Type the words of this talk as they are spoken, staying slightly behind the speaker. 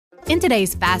In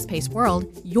today's fast-paced world,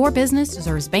 your business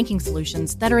deserves banking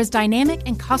solutions that are as dynamic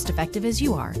and cost-effective as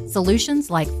you are. Solutions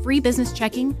like free business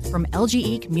checking from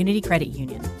LGE Community Credit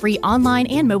Union, free online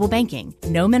and mobile banking,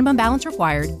 no minimum balance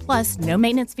required, plus no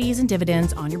maintenance fees and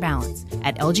dividends on your balance.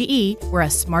 At LGE, we're a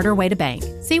smarter way to bank.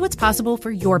 See what's possible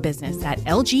for your business at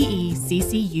lgeccu.org.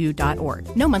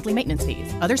 No monthly maintenance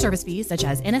fees. Other service fees such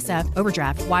as NSF,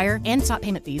 overdraft, wire, and stop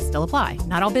payment fees still apply.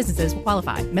 Not all businesses will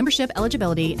qualify. Membership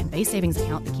eligibility and base savings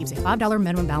account that keeps a $5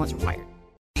 minimum balance required.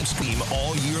 Team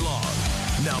all year long.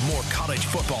 Now more college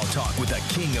football talk with the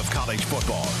king of college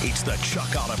football. It's the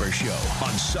Chuck Oliver Show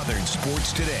on Southern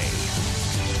Sports Today.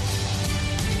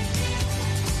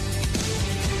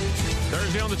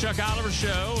 Thursday on the Chuck Oliver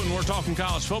Show, and we're talking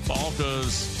college football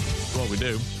because that's what we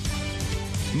do.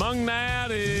 Among that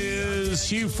is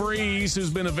Hugh Freeze, who's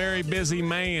been a very busy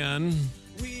man.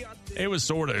 It was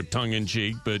sort of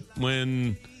tongue-in-cheek, but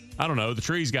when, I don't know, the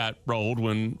trees got rolled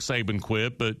when Saban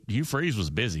quit, but Hugh Freeze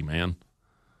was busy, man.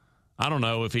 I don't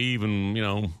know if he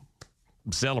even,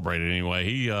 celebrated anyway.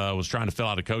 He was trying to fill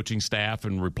out a coaching staff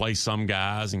and replace some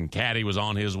guys, and Caddy was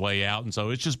on his way out, and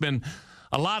so it's just been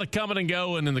a lot of coming and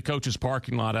going in the coach's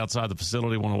parking lot outside the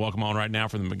facility. I want to welcome on right now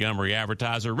from the Montgomery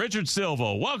Advertiser, Richard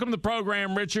Silva. Welcome to the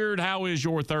program, Richard. How is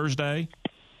your Thursday?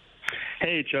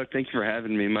 Hey, Chuck. Thanks for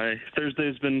having me. My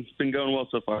Thursday's been going well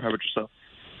so far. How about yourself?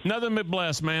 Nothing but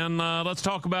blessed, man. Let's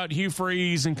talk about Hugh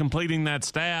Freeze and completing that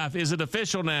staff. Is it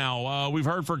official now? We've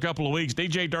heard for a couple of weeks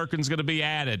DJ Durkin's going to be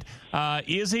added.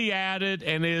 Is he added,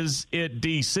 and is it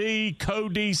DC,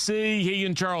 co-DC, he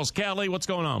and Charles Kelly? What's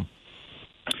going on?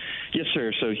 Yes,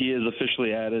 sir. So he is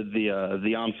officially added. The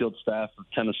on-field staff of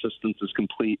 10 assistants is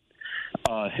complete.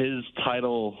 His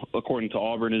title, according to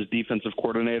Auburn, is defensive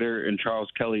coordinator, and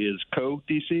Charles Kelly is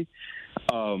co-DC.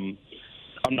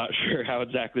 I'm not sure how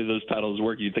exactly those titles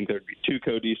work. You'd think there would be two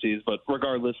co-DCs, but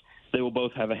regardless, they will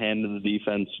both have a hand in the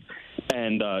defense.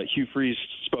 And Hugh Freeze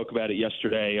spoke about it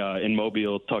yesterday in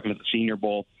Mobile, talking at the Senior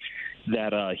Bowl,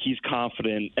 that he's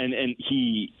confident, and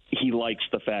he likes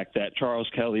the fact that Charles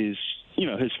Kelly's,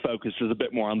 his focus is a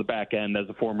bit more on the back end as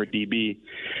a former DB,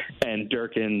 and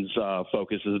Durkin's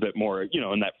focus is a bit more,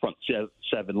 in that front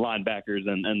seven linebackers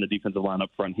and the defensive line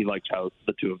up front. He likes how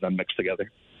the two of them mix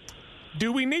together.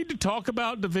 Do we need to talk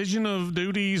about division of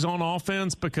duties on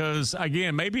offense? Because,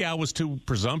 again, maybe I was too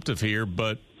presumptive here,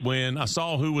 but when I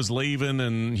saw who was leaving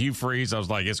and Hugh Freeze, I was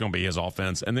like, it's going to be his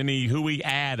offense. And then who he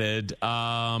added,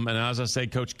 and as I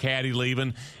said, Coach Caddy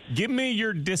leaving. Give me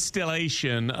your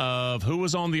distillation of who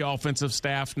is on the offensive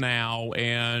staff now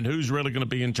and who's really going to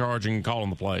be in charge and calling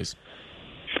the plays.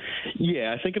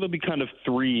 Yeah, I think it'll be kind of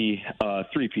three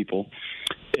people.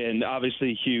 And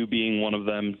obviously Hugh being one of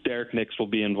them. Derek Nix will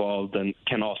be involved, and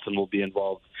Ken Austin will be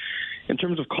involved. In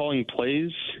terms of calling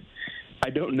plays,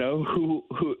 I don't know who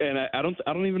and I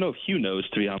don't even know if Hugh knows,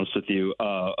 to be honest with you,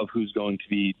 of who's going to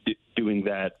be doing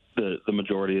that the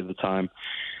majority of the time.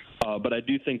 But I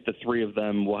do think the three of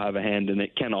them will have a hand in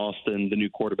it. Ken Austin, the new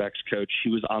quarterbacks coach, he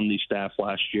was on the staff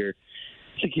last year.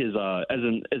 I think his as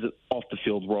an off the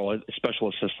field role, special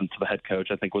assistant to the head coach,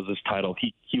 I think was his title.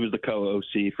 He was the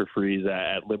co-OC for Freeze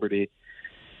at Liberty,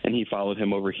 and he followed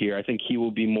him over here. I think he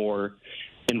will be more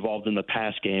involved in the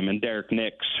pass game. And Derek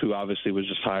Nix, who obviously was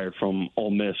just hired from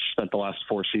Ole Miss, spent the last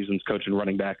 4 seasons coaching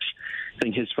running backs. I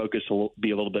think his focus will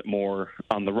be a little bit more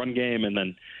on the run game, and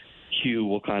then Hugh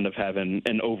will kind of have an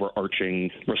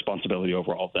overarching responsibility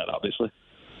over all of that, obviously.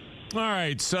 All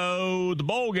right, so the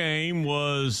bowl game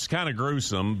was kind of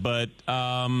gruesome, but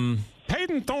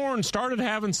Peyton Thorne started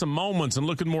having some moments and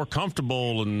looking more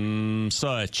comfortable and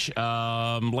such.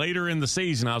 Later in the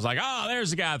season, I was like, there's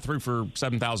the guy that threw for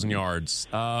 7,000 yards.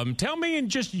 Tell me, in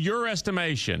just your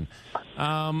estimation,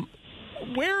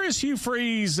 where is Hugh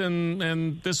Freeze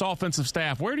and this offensive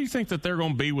staff? Where do you think that they're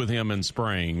going to be with him in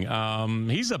spring?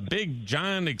 He's a big,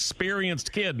 giant,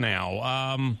 experienced kid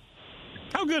now.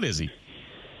 How good is he?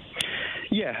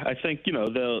 Yeah, I think,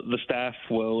 the staff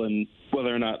will, and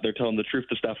whether or not they're telling the truth,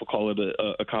 the staff will call it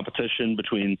a competition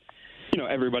between,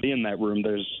 everybody in that room.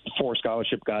 There's 4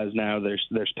 scholarship guys now.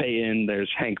 There's Peyton, there's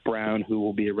Hank Brown, who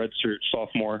will be a redshirt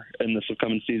sophomore in this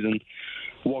upcoming season,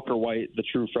 Walker White, the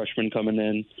true freshman coming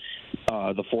in,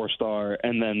 the 4-star,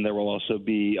 and then there will also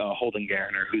be Holden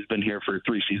Garner, who's been here for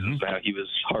 3 seasons now. He was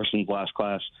Harson's last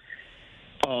class.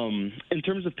 In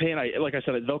terms of Peyton, like I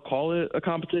said, they'll call it a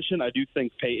competition. I do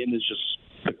think Peyton is just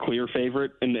the clear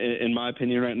favorite, in my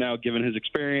opinion, right now, given his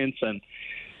experience, and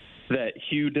that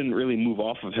Hugh didn't really move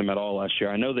off of him at all last year.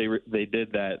 I know they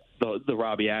did that, the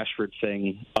Robbie Ashford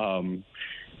thing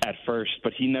at first,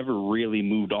 but he never really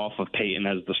moved off of Peyton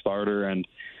as the starter. And,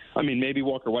 I mean, maybe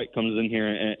Walker White comes in here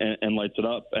and lights it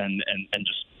up and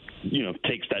just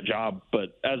takes that job.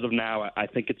 But as of now, I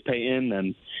think it's Peyton,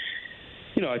 and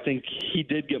I think he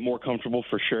did get more comfortable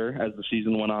for sure as the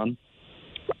season went on.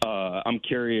 I'm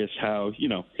curious how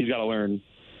he's got to learn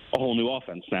a whole new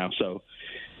offense now, so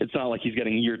it's not like he's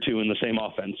getting year 2 in the same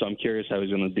offense. So I'm curious how he's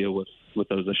going to deal with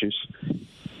those issues.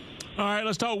 All right,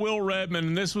 let's talk Will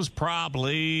Redmond. This was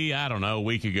probably, a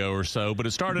week ago or so, but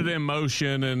it started in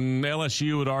motion, and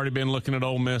LSU had already been looking at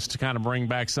Ole Miss to kind of bring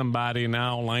back somebody, and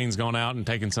now Lane's gone out and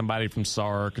taken somebody from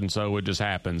Sark, and so it just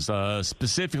happens.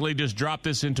 Specifically, just drop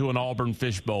this into an Auburn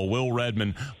fishbowl. Will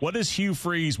Redmond, what does Hugh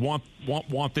Freeze want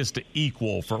this to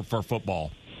equal for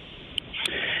football?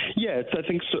 Yeah, I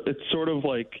think it's sort of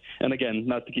like, and again,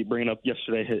 not to keep bringing up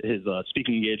yesterday his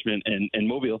speaking engagement in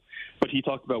Mobile, but he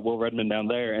talked about Will Redmond down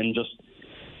there, and just,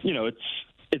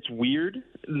 it's weird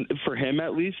for him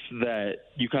at least that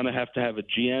you kind of have to have a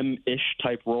GM-ish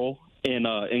type role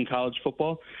in college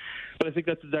football, but I think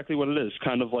that's exactly what it is,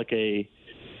 kind of like a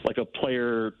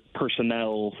player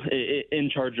personnel in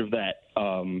charge of that,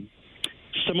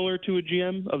 similar to a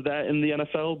GM of that in the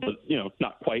NFL, but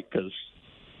not quite, because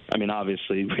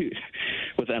obviously,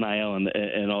 with NIL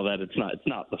and all that, it's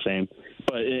not the same.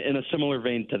 But in a similar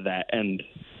vein to that, and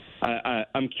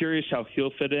I'm curious how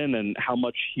he'll fit in and how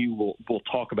much he will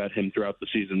talk about him throughout the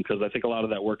season, because I think a lot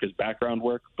of that work is background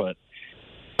work. But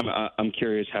I'm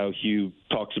curious how Hugh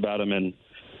talks about him and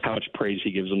how much praise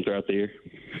he gives him throughout the year.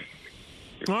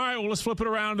 All right, well, let's flip it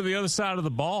around to the other side of the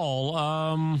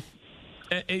ball.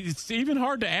 It's even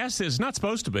hard to ask this. It's not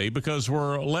supposed to be, because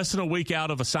we're less than a week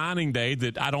out of a signing day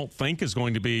that I don't think is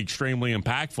going to be extremely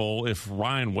impactful if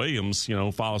Ryan Williams,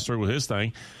 follows through with his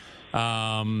thing.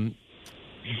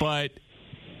 But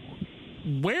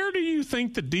where do you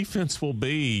think the defense will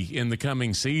be in the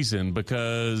coming season?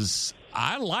 Because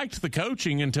I liked the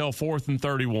coaching until 4th and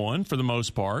 31 for the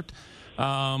most part.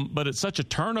 But it's such a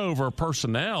turnover of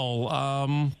personnel.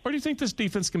 Where do you think this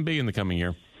defense can be in the coming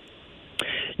year?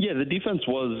 Yeah, the defense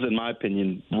was, in my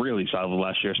opinion, really solid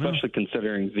last year, especially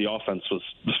considering the offense was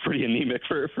pretty anemic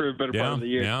for a better part of the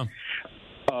year. Yeah.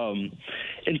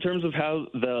 In terms of how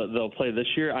they'll play this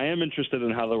year, I am interested in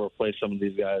how they'll replace some of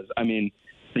these guys.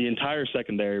 The entire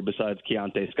secondary besides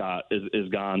Keontae Scott is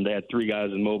gone. They had 3 guys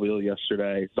in Mobile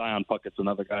yesterday. Zion Puckett's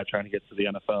another guy trying to get to the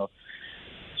NFL.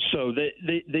 So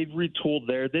they've retooled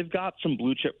there. They've got some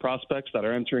blue-chip prospects that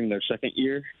are entering their second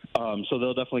year, so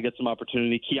they'll definitely get some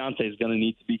opportunity. Keontae is going to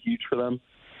need to be huge for them.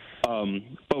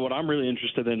 But what I'm really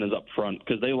interested in is up front,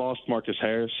 because they lost Marcus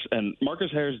Harris, and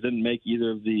Marcus Harris didn't make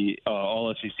either of the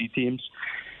All-SEC teams,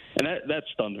 and that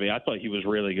stunned me. I thought he was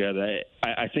really good.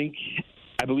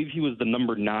 I believe he was the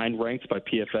number 9 ranked by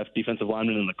PFF defensive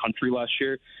lineman in the country last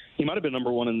year. He might have been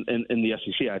number 1 in the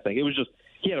SEC, I think. It was just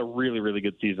he had a really, really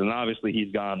good season. And obviously,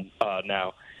 he's gone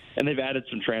now. And they've added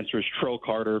some transfers. Trill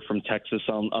Carter from Texas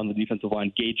on the defensive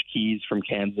line. Gage Keys from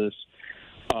Kansas.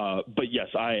 But, yes,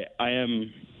 I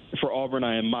am – for Auburn,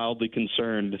 I am mildly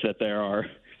concerned that there are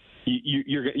 –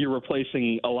 you're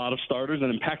replacing a lot of starters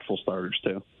and impactful starters,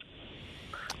 too.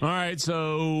 All right,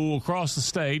 so across the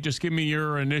state, just give me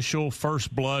your initial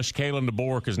first blush. Kalen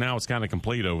DeBoer, because now it's kind of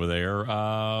complete over there.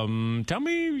 Tell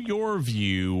me your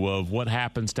view of what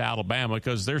happens to Alabama,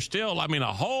 because there's still, a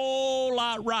whole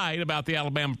lot right about the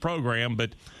Alabama program,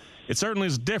 but it certainly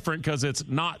is different because it's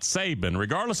not Saban.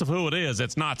 Regardless of who it is,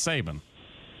 it's not Saban.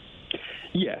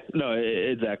 Yeah, no,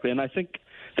 exactly. And I think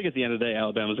at the end of the day,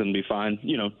 Alabama's going to be fine.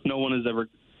 No one is ever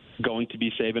going to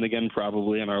be Saban again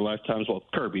probably in our lifetimes. Well,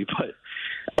 Kirby, but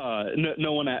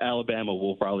no one at Alabama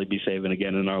will probably be Saban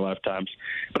again in our lifetimes.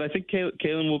 But I think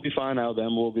Kalen will be fine.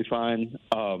 Alabama will be fine.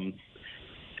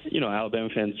 Alabama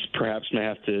fans perhaps may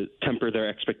have to temper their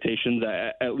expectations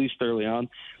at least early on.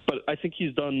 But I think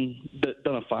he's done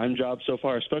a fine job so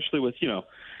far, especially with,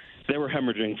 they were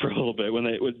hemorrhaging for a little bit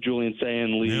with Julian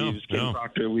Sayin leaves, Ken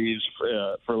Proctor leaves for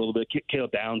a little bit.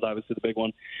 Caleb Downs, obviously the big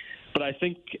one. But I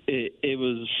think it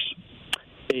was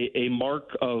a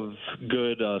mark of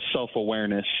good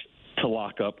self-awareness to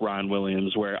lock up Ryan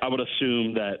Williams, where I would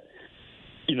assume that,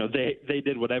 they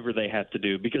did whatever they had to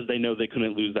do because they know they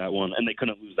couldn't lose that one, and they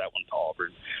couldn't lose that one to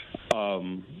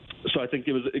Auburn. So I think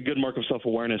it was a good mark of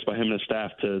self-awareness by him and his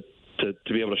staff to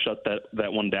be able to shut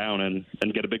that one down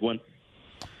and get a big win.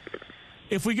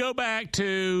 If we go back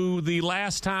to the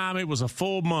last time, it was a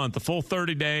full month, a full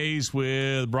 30 days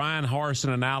with Brian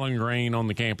Harsin and Alan Green on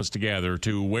the campus together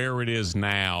to where it is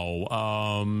now.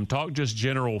 Talk just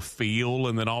general feel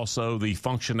and then also the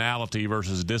functionality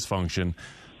versus dysfunction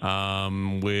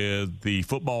with the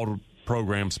football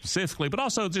program specifically, but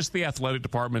also just the athletic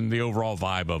department and the overall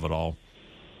vibe of it all.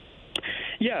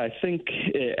 Yeah, I think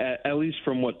at least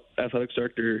from what Athletics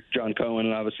Director John Cohen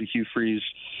and obviously Hugh Freeze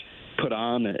put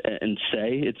on and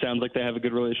say. It sounds like they have a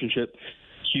good relationship.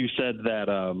 Hugh said that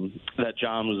that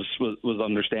John was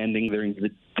understanding during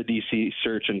the DC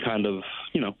search and kind of,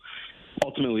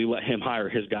 ultimately let him hire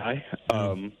his guy.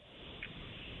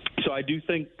 So I do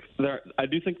think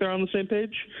they're on the same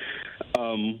page.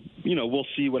 We'll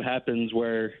see what happens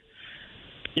where,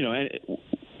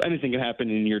 anything can happen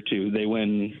in year two. They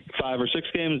win 5 or 6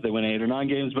 games, they win 8 or 9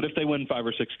 games. But if they win 5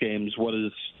 or 6 games, what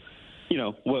is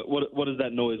that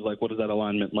noise like? What is that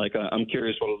alignment like? I'm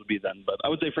curious what it'll be then. But I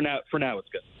would say for now it's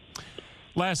good.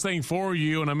 Last thing for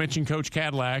you, and I mentioned Coach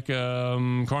Cadillac.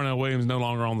 Carnell Williams no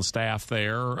longer on the staff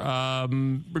there.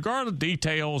 Regarding the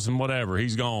details and whatever,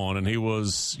 he's gone, and he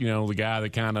was, the guy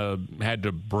that kind of had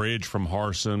to bridge from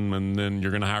Harsin, and then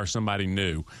you're going to hire somebody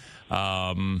new.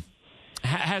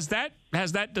 Has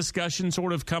that discussion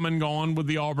sort of come and gone with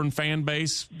the Auburn fan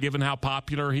base, given how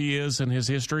popular he is and his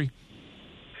history?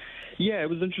 Yeah, it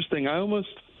was interesting.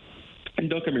 And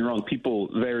don't get me wrong, people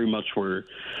very much were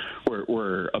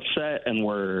upset and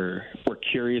were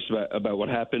curious about what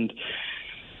happened.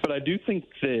 But I do think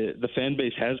the fan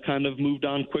base has kind of moved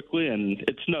on quickly, and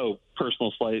it's no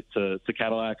personal slight to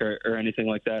Cadillac or anything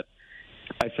like that.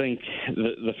 I think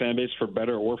the fan base, for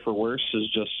better or for worse, is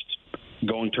just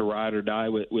going to ride or die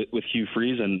with Hugh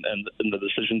Freeze and the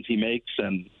decisions he makes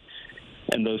and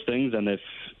those things. And if,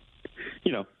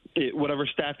 whatever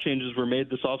staff changes were made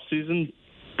this offseason,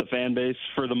 the fan base,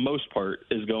 for the most part,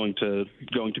 is going to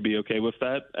be okay with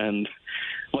that. And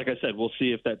like I said, we'll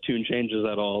see if that tune changes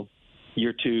at all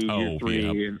year 2, year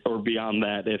 3, or beyond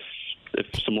that if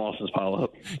some losses pile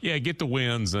up. Yeah, get the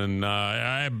wins, and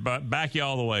I back you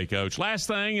all the way, Coach. Last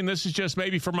thing, and this is just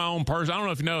maybe for my own person. I don't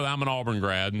know if you know that I'm an Auburn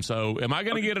grad, and so am I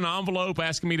going to get an envelope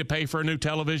asking me to pay for a new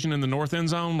television in the north end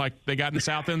zone like they got in the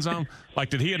south end zone? Like,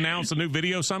 did he announce a new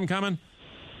video, something coming?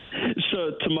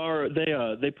 So tomorrow,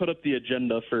 they put up the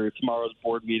agenda for tomorrow's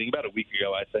board meeting about a week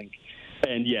ago, I think.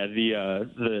 And yeah,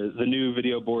 the new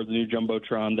video board, the new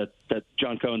Jumbotron that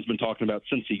John Cohen's been talking about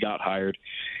since he got hired.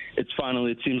 It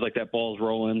seems like that ball's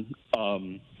rolling.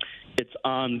 It's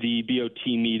on the BOT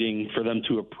meeting for them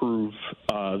to approve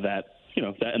that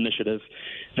initiative.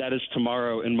 That is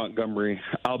tomorrow in Montgomery.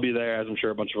 I'll be there, as I'm sure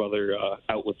a bunch of other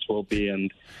outlets will be,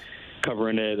 and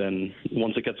covering it. And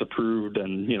once it gets approved,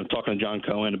 and talking to John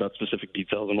Cohen about specific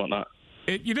details and whatnot.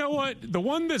 You know what? The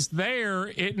one that's there,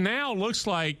 it now looks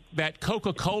like that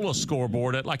Coca-Cola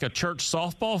scoreboard at like a church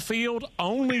softball field,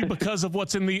 only because of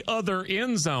what's in the other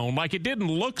end zone. Like, it didn't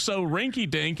look so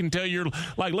rinky-dink until you're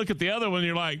like, look at the other one, and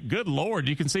you're like, good Lord,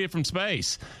 you can see it from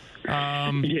space.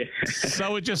 Yeah.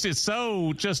 So it's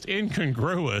so just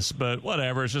incongruous, but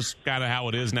whatever. It's just kind of how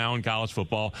it is now in college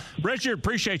football. Richard,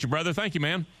 appreciate you, brother. Thank you,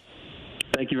 man.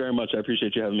 Thank you very much. I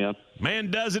appreciate you having me on.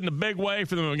 Man does it in a big way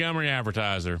for the Montgomery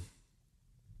Advertiser.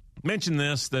 Mentioned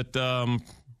this that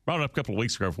brought it up a couple of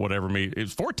weeks ago for whatever meet. It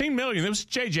was $14 million. It was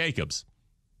Jay Jacobs.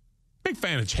 Big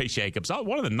fan of Jay Jacobs.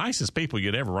 One of the nicest people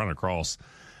you'd ever run across.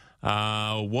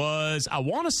 Was, I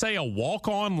want to say, a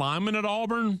walk-on lineman at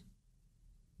Auburn.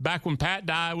 Back when Pat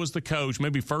Dye was the coach,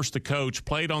 maybe first the coach,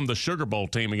 played on the Sugar Bowl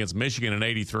team against Michigan in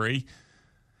 '83.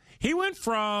 He went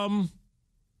from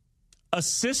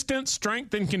assistant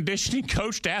strength and conditioning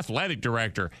coach to athletic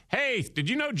director. Hey,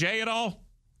 did you know Jay at all?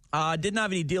 Didn't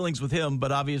have any dealings with him,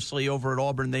 but obviously over at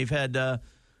Auburn, they've had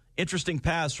interesting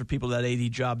paths for people that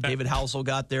AD job. David Housel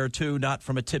got there, too, not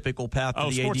from a typical path to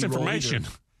the sports AD information.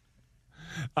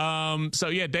 So,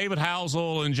 yeah, David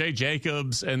Housel and Jay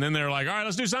Jacobs, and then they're like, all right,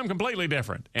 let's do something completely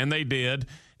different. And they did.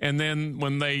 And then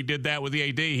when they did that with the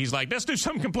AD, he's like, let's do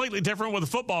something completely different with a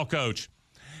football coach.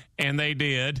 And they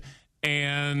did.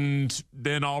 And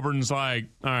then Auburn's like,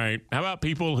 all right, how about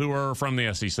people who are from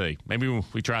the SEC? Maybe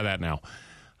we try that now.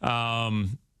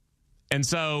 And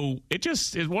so it's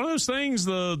one of those things.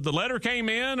 The letter came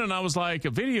in, and I was like,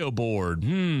 a video board.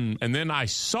 And then I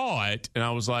saw it, and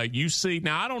I was like, you see,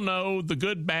 now I don't know the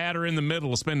good, bad, or in the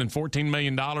middle of spending $14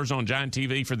 million on Giant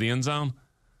TV for the end zone.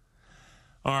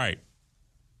 All right.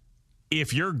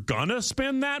 If you're gonna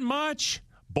spend that much,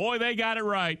 boy, they got it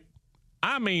right.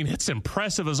 I mean, it's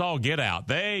impressive as all get out.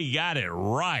 They got it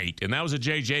right. And that was a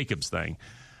Jay Jacobs thing.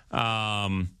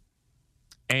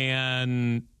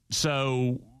 And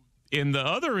so in the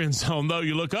other end zone, though,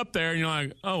 you look up there and you're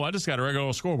like, oh, I just got a regular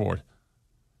old scoreboard,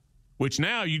 which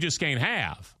now you just can't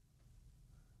have.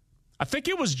 I think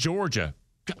it was Georgia.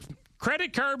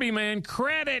 Credit Kirby, man.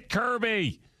 Credit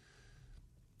Kirby.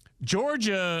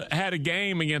 Georgia had a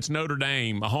game against Notre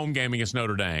Dame, a home game against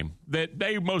Notre Dame, that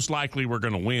they most likely were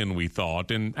going to win, we thought.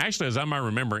 And actually, as I might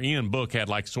remember, Ian Book had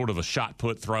like sort of a shot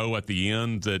put throw at the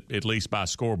end that at least by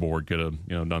scoreboard could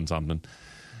have, done something.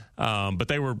 But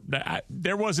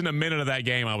there wasn't a minute of that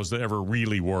game I was ever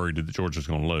really worried that Georgia was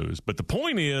going to lose. But the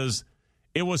point is,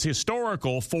 it was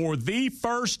historical for the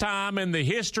first time in the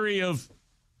history of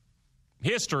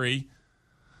history.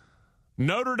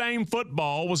 Notre Dame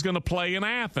football was going to play in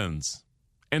Athens.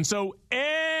 And so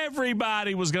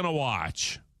everybody was going to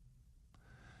watch.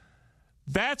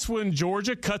 That's when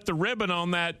Georgia cut the ribbon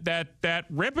on that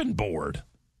ribbon board.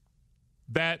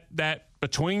 That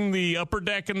between the upper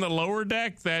deck and the lower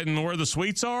deck, and where the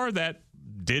suites are, that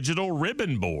digital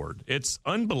ribbon board. It's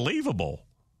unbelievable.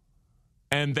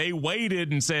 And they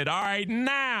waited and said, all right,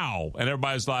 now. And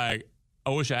everybody's like, I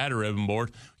wish I had a ribbon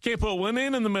board. Can't put one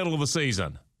in the middle of the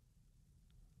season.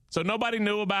 So nobody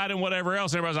knew about it and whatever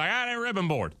else. Everybody's like, I had a ribbon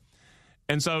board.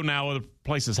 And so now other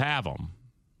places have them.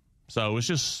 So it's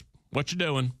just what you're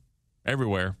doing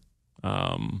everywhere.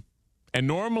 And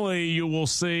normally you will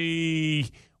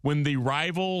see when the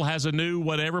rival has a new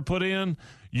whatever put in,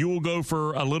 you will go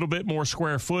for a little bit more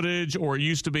square footage, or it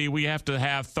used to be we have to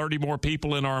have 30 more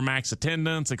people in our max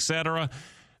attendance, et cetera.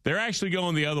 They're actually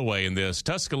going the other way in this.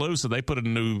 Tuscaloosa, they put a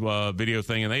new video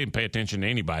thing, and they didn't pay attention to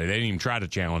anybody. They didn't even try to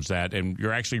challenge that, and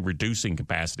you're actually reducing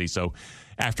capacity. So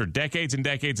after decades and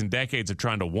decades and decades of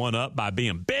trying to one-up by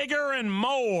being bigger and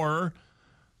more,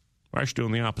 we're actually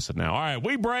doing the opposite now. All right,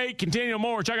 we break. Continue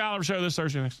more. Chuck Oliver Show this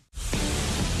Thursday next.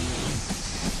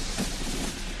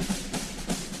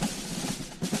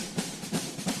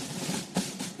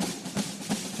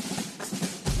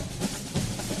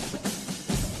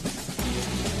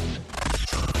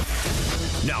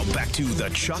 Now back to the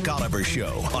Chuck Oliver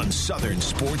Show on Southern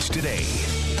Sports Today.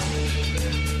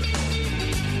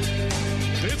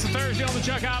 It's a Thursday on the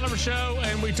Chuck Oliver Show,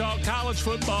 and we talk college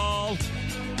football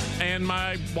and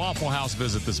my Waffle House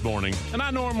visit this morning. And I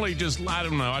normally I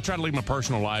don't know, I try to leave my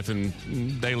personal life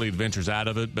and daily adventures out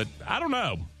of it, but I don't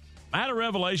know. I had a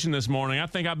revelation this morning. I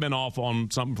think I've been off on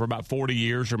something for about 40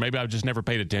 years, or maybe I've just never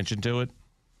paid attention to it.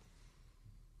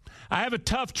 I have a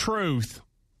tough truth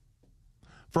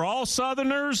for all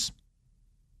Southerners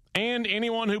and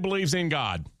anyone who believes in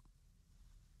God.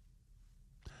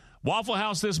 Waffle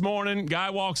House this morning,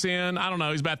 guy walks in, I don't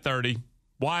know, he's about 30.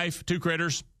 Wife, 2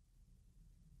 critters.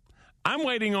 I'm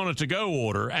waiting on a to-go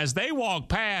order. As they walk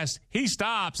past, he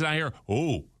stops, and I hear,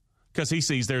 oh, because he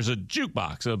sees there's a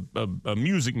jukebox, a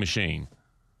music machine.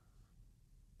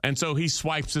 And so he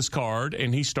swipes his card,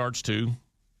 and he starts to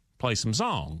play some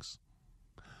songs.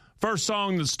 First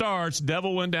song that starts,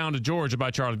 Devil Went Down to Georgia by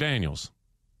Charlie Daniels.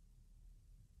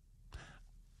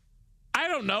 I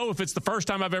don't know if it's the first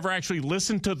time I've ever actually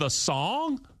listened to the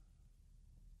song.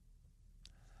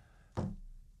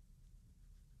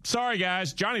 Sorry,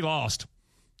 guys, Johnny lost.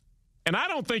 And I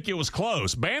don't think it was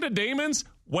close. Band of Demons,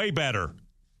 way better.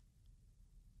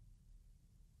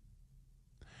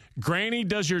 Granny,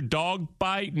 Does Your Dog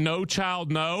Bite? No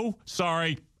Child No.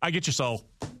 Sorry, I get your soul.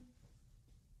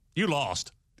 You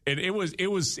lost. And it was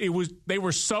they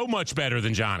were so much better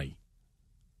than Johnny.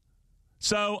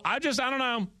 So I don't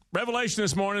know. Revelation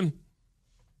this morning,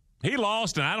 he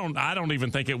lost, and I don't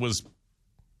even think it was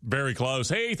very close.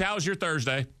 Hey, how's your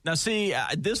Thursday? Now, see,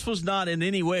 this was not in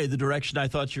any way the direction I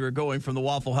thought you were going from the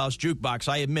Waffle House jukebox.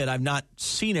 I admit I've not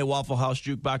seen a Waffle House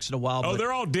jukebox in a while. Oh,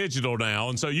 they're all digital now,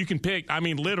 and so you can pick,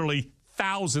 literally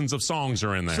thousands of songs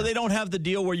are in there. So they don't have the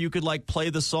deal where you could, play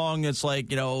the song that's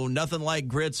Nothing Like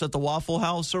Grits at the Waffle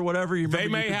House or whatever? They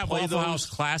may have Waffle House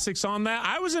classics on that.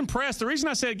 I was impressed. The reason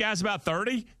I said guy's about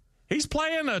 30, he's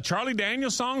playing a Charlie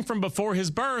Daniels song from before his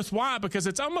birth. Why? Because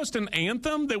it's almost an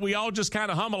anthem that we all just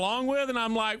kind of hum along with, and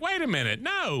I'm like, wait a minute,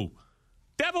 no.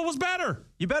 Devil was better.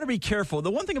 You better be careful.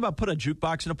 The one thing about putting a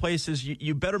jukebox in a place is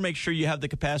you better make sure you have the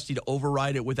capacity to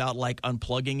override it without,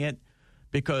 unplugging it,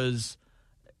 because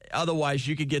otherwise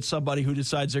you could get somebody who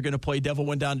decides they're going to play Devil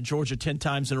Went Down to Georgia 10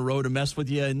 times in a row to mess with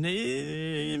you, and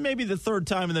maybe the third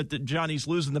time that Johnny's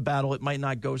losing the battle, it might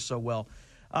not go so well.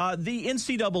 The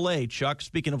NCAA, Chuck,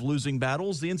 speaking of losing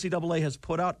battles, the NCAA has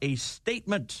put out a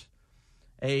statement,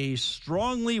 a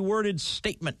strongly worded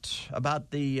statement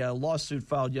about the lawsuit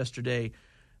filed yesterday,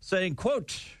 saying,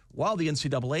 quote, while the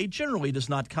NCAA generally does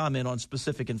not comment on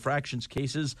specific infractions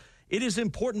cases, it is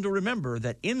important to remember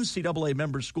that NCAA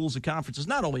member schools and conferences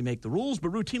not only make the rules,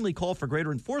 but routinely call for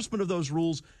greater enforcement of those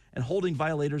rules and holding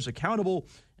violators accountable.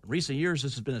 In recent years,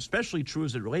 this has been especially true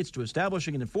as it relates to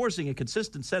establishing and enforcing a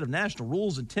consistent set of national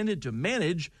rules intended to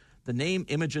manage the name,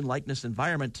 image, and likeness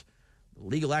environment.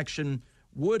 Legal action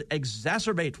would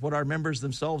exacerbate what our members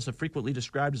themselves have frequently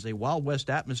described as a Wild West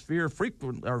atmosphere,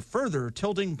 further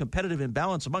tilting competitive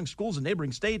imbalance among schools in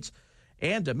neighboring states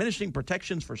and diminishing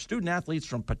protections for student athletes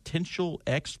from potential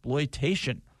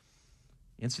exploitation.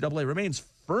 NCAA remains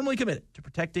firmly committed to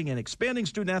protecting and expanding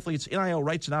student-athletes' NIL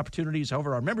rights and opportunities.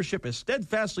 However, our membership has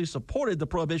steadfastly supported the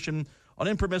prohibition on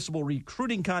impermissible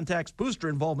recruiting contacts, booster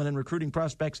involvement in recruiting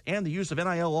prospects, and the use of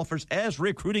NIL offers as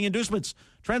recruiting inducements.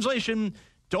 Translation,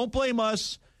 don't blame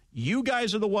us. You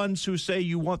guys are the ones who say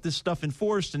you want this stuff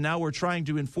enforced, and now we're trying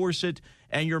to enforce it,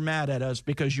 and you're mad at us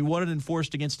because you want it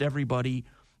enforced against everybody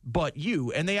but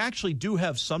you. And they actually do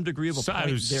have some degree of a point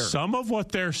there. Some of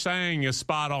what they're saying is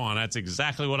spot on. That's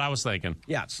exactly what I was thinking.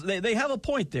 Yeah, so they have a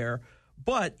point there,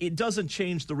 but it doesn't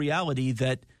change the reality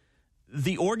that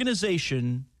the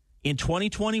organization in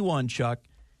 2021, Chuck,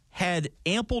 had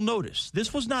ample notice.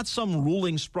 This was not some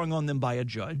ruling sprung on them by a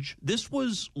judge. This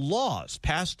was laws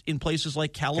passed in places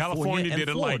like California and did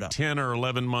Florida. It like 10 or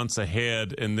 11 months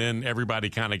ahead, and then everybody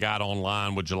kind of got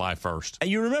online with July 1st. And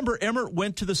you remember Emmert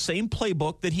went to the same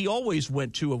playbook that he always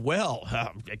went to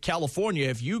of, California,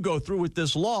 if you go through with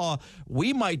this law,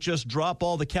 we might just drop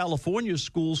all the California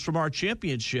schools from our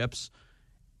championships.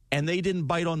 And they didn't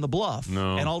bite on the bluff.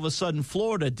 No. And all of a sudden,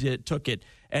 Florida took it,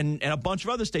 and a bunch of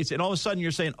other states. And all of a sudden,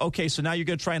 you're saying, okay, so now you're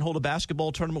going to try and hold a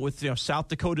basketball tournament with South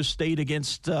Dakota State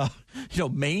against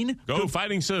Maine. Go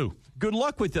Fighting Sioux. Good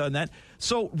luck with that.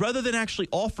 So rather than actually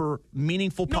offer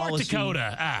meaningful policies, North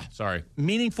Dakota.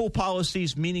 Meaningful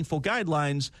policies, meaningful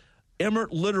guidelines,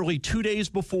 Emmert literally 2 days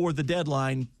before the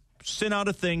deadline sent out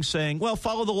a thing saying, well,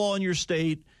 follow the law in your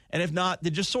state, and if not,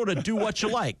 then just sort of do what you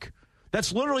like.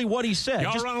 That's literally what he said.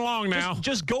 Y'all run along now.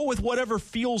 Just go with whatever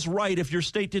feels right if your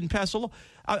state didn't pass a law.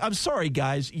 I'm sorry,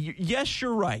 guys. Yes,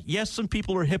 you're right. Yes, some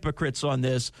people are hypocrites on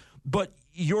this, but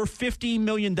your $15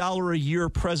 million a year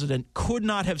president could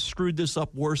not have screwed this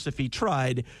up worse if he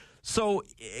tried. So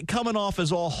coming off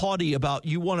as all haughty about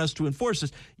you want us to enforce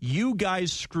this, you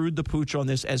guys screwed the pooch on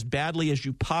this as badly as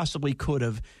you possibly could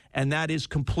have, and that is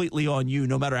completely on you,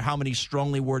 no matter how many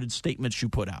strongly worded statements you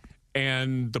put out.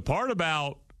 And the part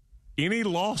about any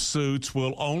lawsuits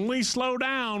will only slow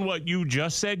down what you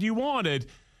just said you wanted.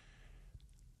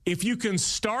 If you can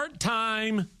start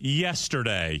time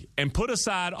yesterday and put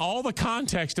aside all the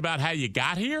context about how you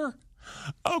got here,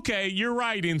 okay, you're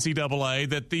right, NCAA,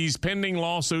 that these pending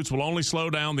lawsuits will only slow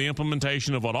down the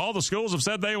implementation of what all the schools have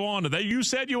said they wanted. You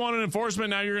said you wanted enforcement,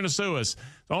 now you're going to sue us.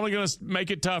 It's only going to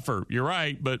make it tougher. You're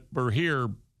right, but we're here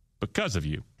because of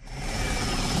you.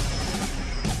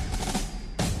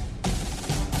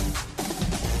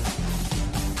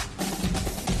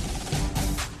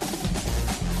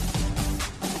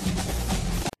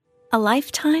 A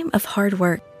lifetime of hard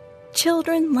work,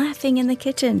 children laughing in the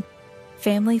kitchen,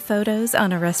 family photos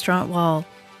on a restaurant wall,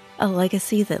 a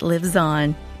legacy that lives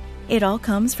on. It all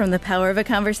comes from the power of a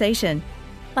conversation,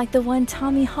 like the one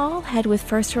Tommy Hall had with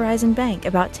First Horizon Bank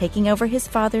about taking over his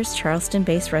father's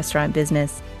Charleston-based restaurant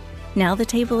business. Now the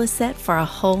table is set for a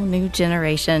whole new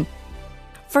generation.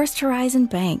 First Horizon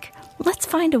Bank. Let's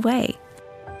find a way.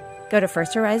 Go to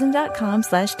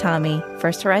firsthorizon.com/Tommy.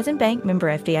 First Horizon Bank, member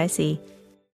FDIC.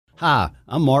 Hi,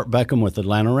 I'm Mark Beckham with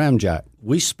Atlanta Ramjack.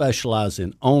 We specialize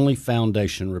in only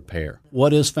foundation repair.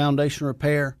 What is foundation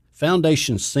repair?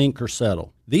 Foundations sink or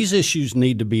settle. These issues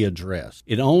need to be addressed.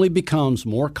 It only becomes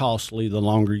more costly the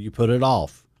longer you put it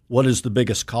off. What is the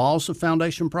biggest cause of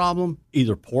foundation problem?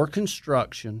 Either poor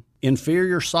construction,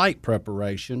 inferior site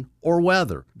preparation, or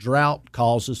weather. Drought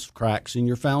causes cracks in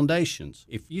your foundations.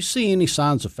 If you see any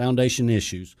signs of foundation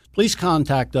issues, please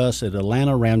contact us at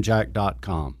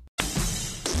atlantaramjack.com.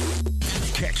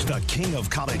 Catch the king of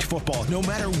college football no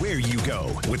matter where you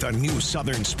go with a new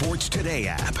Southern Sports Today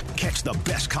app. Catch the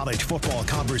best college football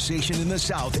conversation in the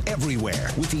South everywhere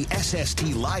with the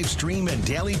SST live stream and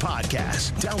daily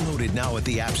podcast. Downloaded now at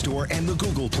the App Store and the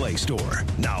Google Play Store.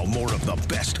 Now more of the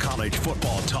best college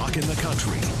football talk in the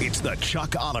country. It's the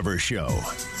Chuck Oliver Show.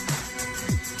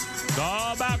 It's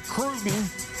all about Cruton.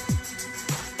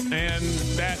 And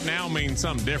that now means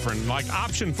something different. Like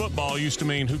option football used to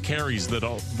mean who carries the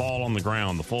ball on the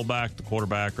ground, the fullback, the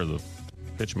quarterback, or the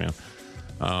pitchman.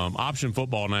 Option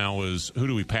football now is who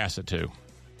do we pass it to?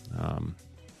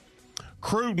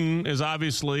 Cruton is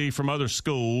obviously from other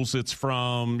schools. It's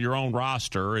from your own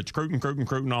roster. It's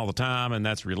Cruton all the time, and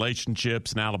that's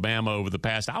relationships in Alabama over the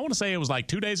past. I want to say it was like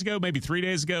 2 days ago, maybe 3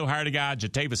 days ago, hired a guy,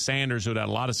 Jatavis Sanders, who had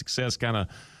a lot of success kind of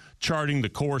charting the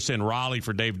course in Raleigh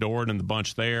for Dave Doran and the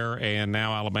bunch there, and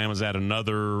now Alabama's at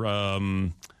another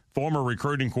former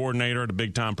recruiting coordinator at a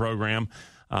big-time program,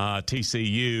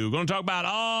 TCU. Going to talk about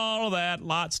all of that.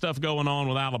 Lot of stuff going on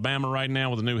with Alabama right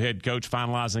now with a new head coach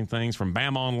finalizing things from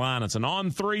Bama Online. It's an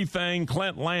on-3 thing.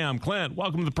 Clint Lamb. Clint,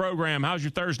 welcome to the program. How's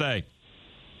your Thursday?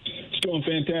 It's going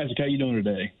fantastic. How you doing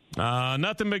today?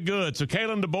 Nothing but good. So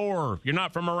Kalen DeBoer, you're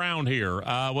not from around here.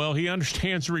 Well, he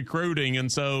understands recruiting,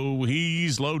 and so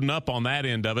he's loading up on that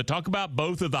end of it. Talk about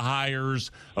both of the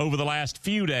hires over the last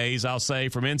few days, I'll say,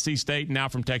 from NC State and now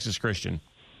from Texas Christian.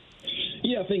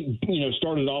 Yeah, I think,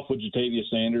 started off with Jatavius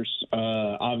Sanders.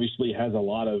 Obviously has a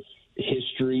lot of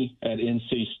history at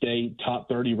NC State, top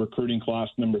 30 recruiting class,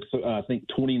 number, I think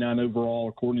 29 overall,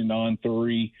 according to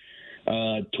On3,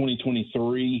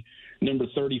 2023. Number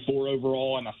 34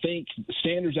 overall, and I think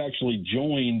Sanders actually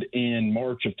joined in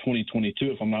March of 2022,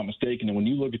 if I'm not mistaken. And when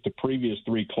you look at the previous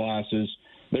three classes,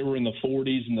 they were in the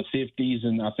 40s and the 50s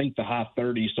and I think the high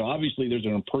 30s. So obviously there's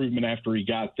an improvement after he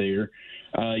got there.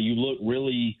 You look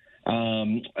really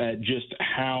at just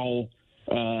how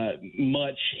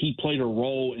much he played a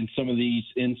role in some of these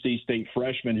NC State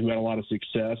freshmen who had a lot of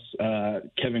success.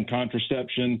 Kevin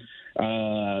Contraception,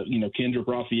 Kendrick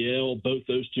Raphael, both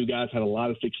those two guys had a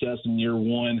lot of success in year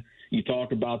one. You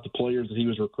talk about the players that he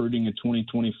was recruiting in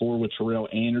 2024 with Terrell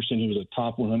Anderson, who was a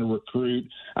top 100 recruit.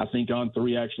 I think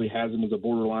On3 actually has him as a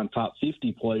borderline top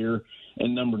 50 player.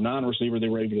 And number 9 receiver, they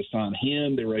were able to sign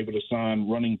him. They were able to sign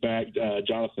running back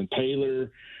Jonathan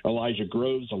Taylor, Elijah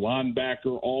Groves, a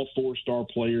linebacker, all 4-star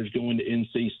players going to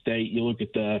NC State. You look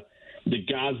at the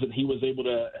guys that he was able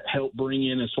to help bring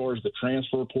in as far as the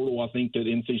transfer portal. I think that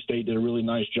NC State did a really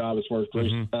nice job as far as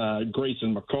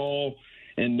Grayson McCall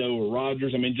and Noah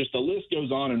Rogers. I mean, just the list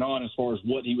goes on as far as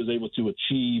what he was able to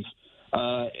achieve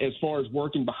as far as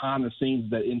working behind the scenes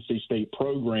of that NC State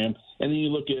program. And then you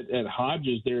look at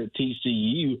Hodges there at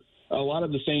TCU, a lot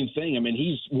of the same thing. I mean,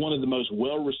 he's one of the most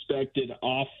well-respected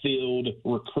off-field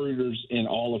recruiters in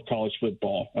all of college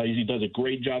football. He does a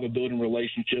great job of building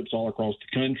relationships all across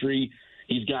the country.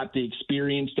 He's got the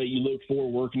experience that you look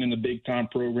for working in the big-time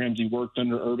programs. He worked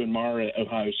under Urban Meyer at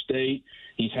Ohio State.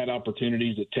 He's had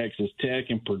opportunities at Texas Tech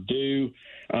and Purdue.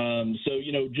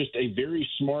 Just a very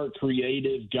smart,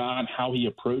 creative guy in how he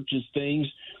approaches things,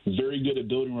 very good at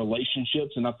building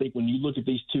relationships. And I think when you look at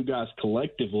these two guys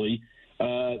collectively,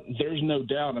 there's no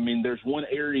doubt. I mean, there's one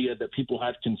area that people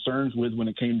had concerns with when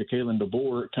it came to Kalen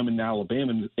DeBoer coming to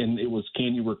Alabama, and it was,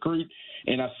 can you recruit?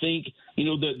 And I think,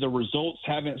 the results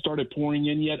haven't started pouring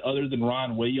in yet other than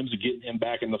Ryan Williams and getting him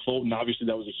back in the fold. And obviously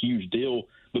that was a huge deal.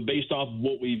 But based off of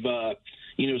what we've,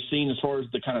 seen as far as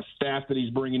the kind of staff that he's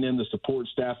bringing in, the support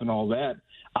staff and all that,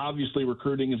 obviously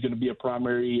recruiting is going to be a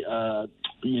primary,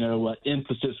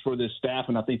 emphasis for this staff.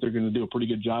 And I think they're going to do a pretty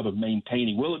good job of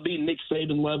maintaining. Will it be Nick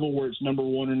Saban level where it's number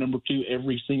 1 or number 2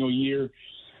 every single year?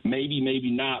 Maybe, maybe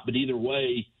not. But either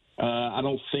way, I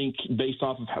don't think, based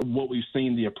off of what we've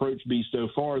seen the approach be so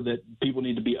far, that people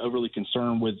need to be overly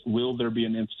concerned with will there be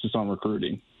an emphasis on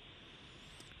recruiting.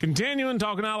 Continuing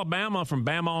talking Alabama from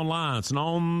Bama Online. It's an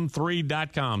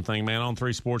On3.com thing, man.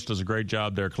 On3 Sports does a great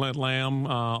job there. Clint Lamb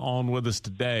on with us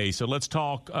today. So let's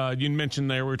talk. You mentioned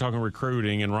there we were talking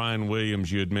recruiting, and Ryan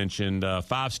Williams, you had mentioned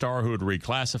 5-star who had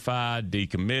reclassified,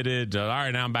 decommitted. All right,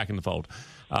 now I'm back in the fold.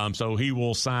 So he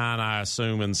will sign, I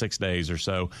assume, in 6 days or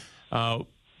so.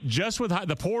 Just with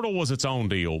the portal was its own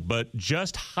deal, but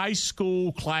just high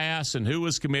school class and who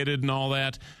was committed and all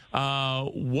that,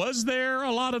 was there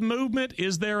a lot of movement?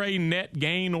 Is there a net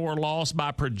gain or loss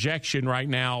by projection right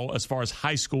now as far as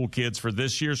high school kids for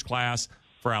this year's class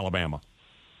for Alabama?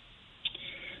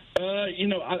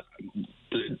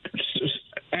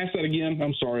 Ask that again.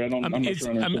 I'm sorry. I'm not sure I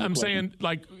understand. I'm saying,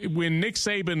 like, when Nick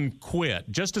Saban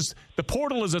quit, just as the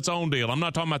portal is its own deal. I'm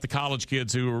not talking about the college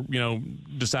kids who,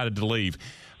 decided to leave.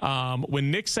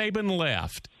 When Nick Saban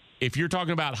left, if you're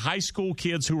talking about high school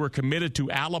kids who were committed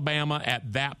to Alabama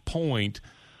at that point,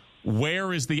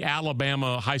 where is the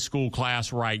Alabama high school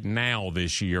class right now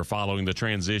this year following the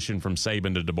transition from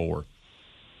Saban to DeBoer?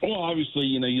 Well, obviously,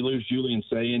 you lose Julian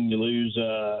Sayin, you lose,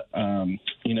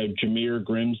 Jameer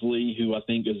Grimsley, who I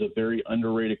think is a very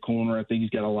underrated corner. I think he's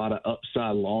got a lot of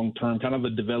upside long-term, kind of a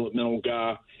developmental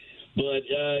guy. But,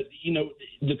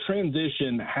 the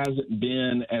transition hasn't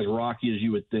been as rocky as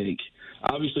you would think.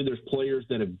 Obviously, there's players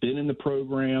that have been in the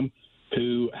program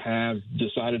who have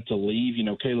decided to leave.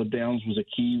 Caleb Downs was a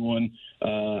key one.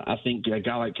 I think a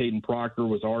guy like Caden Proctor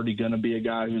was already going to be a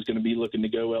guy who's going to be looking to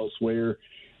go elsewhere.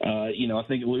 I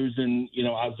think losing,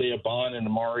 Isaiah Bond and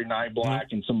Amari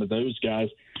Nyblack and some of those guys,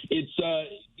 it's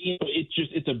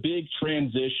a big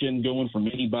transition going from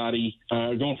Nick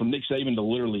Saban to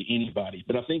literally anybody.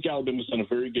 But I think Alabama's done a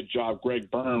very good job. Greg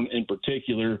Byrne in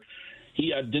particular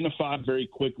he identified very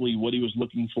quickly what he was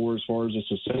looking for as far as a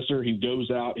successor. He goes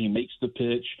out, he makes the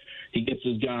pitch, he gets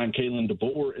his guy in Kalen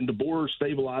DeBoer, and DeBoer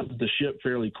stabilizes the ship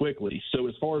fairly quickly. So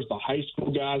as far as the high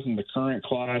school guys in the current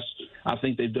class, I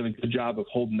think they've done a good job of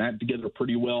holding that together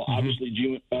pretty well. Mm-hmm. Obviously,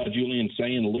 Julian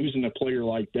saying losing a player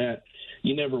like that,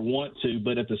 you never want to,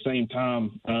 but at the same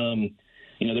time,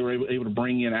 they were able to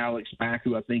bring in Alex Mack,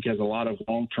 who I think has a lot of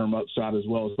long-term upside as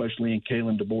well, especially in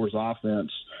Kalen DeBoer's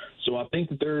offense. So I think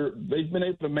that they've been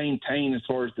able to maintain as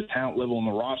far as the talent level on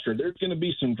the roster. There's going to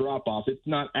be some drop-off. It's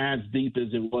not as deep as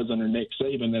it was under Nick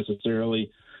Saban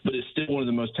necessarily, but it's still one of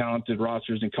the most talented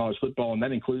rosters in college football, and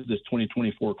that includes this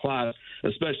 2024 class,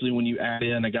 especially when you add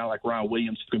in a guy like Ryan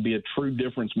Williams, who could be a true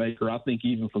difference maker, I think,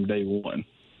 even from day one.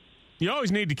 You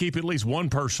always need to keep at least one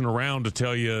person around to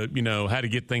tell you, how to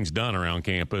get things done around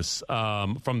campus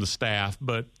from the staff.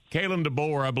 But Kalen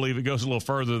DeBoer, I believe it goes a little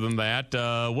further than that.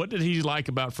 What did he like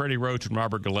about Freddie Roach and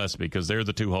Robert Gillespie? Because they're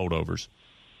the two holdovers.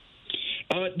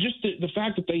 Just the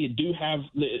fact that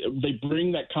they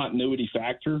bring that continuity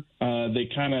factor.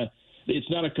 It's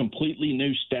not a completely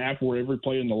new staff where every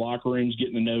player in the locker room is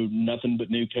getting to know nothing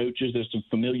but new coaches. There's some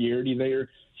familiarity there.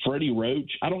 Freddie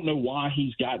Roach, I don't know why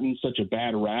he's gotten such a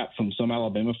bad rap from some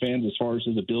Alabama fans as far as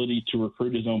his ability to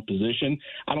recruit his own position.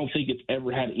 I don't think it's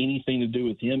ever had anything to do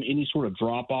with him. Any sort of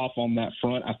drop-off on that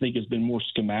front, I think, has been more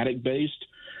schematic-based.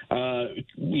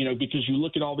 Because you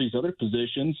look at all these other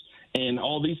positions and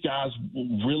all these guys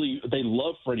they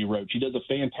love Freddie Roach. He does a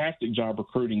fantastic job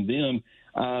recruiting them.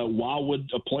 Why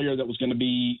would a player that was going to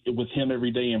be with him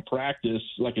every day in practice,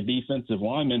 like a defensive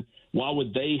lineman, why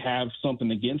would they have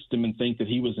something against him and think that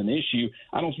he was an issue?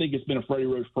 I don't think it's been a Freddie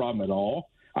Roach problem at all.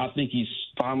 I think he's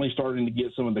finally starting to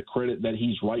get some of the credit that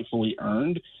he's rightfully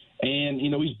earned. And,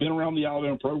 he's been around the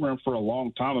Alabama program for a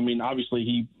long time. I mean,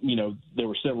 obviously there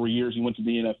were several years he went to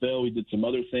the NFL. He did some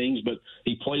other things, but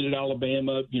he played at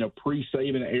Alabama,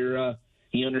 pre-Saban era.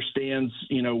 He understands,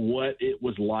 what it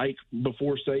was like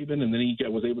before Saban, and then he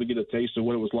was able to get a taste of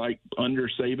what it was like under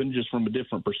Saban just from a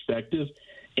different perspective.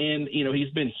 And,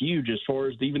 he's been huge as far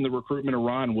as even the recruitment of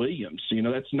Ryan Williams.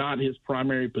 That's not his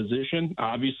primary position,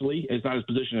 obviously. It's not his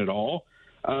position at all.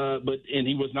 And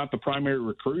he was not the primary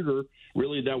recruiter.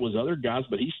 Really, that was other guys,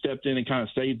 but he stepped in and kind of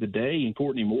saved the day. And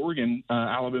Courtney Morgan,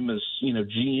 Alabama's,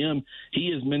 GM,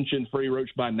 he has mentioned Freddie Roach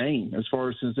by name as far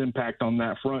as his impact on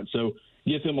that front. So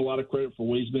give him a lot of credit for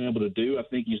what he's been able to do. I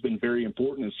think he's been very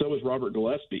important, and so is Robert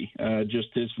Gillespie. Just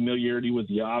his familiarity with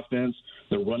the offense,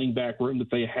 the running back room that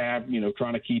they have,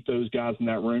 trying to keep those guys in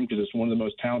that room because it's one of the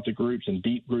most talented groups and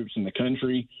deep groups in the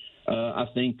country. I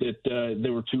think that they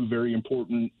were two very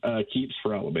important keeps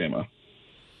for Alabama.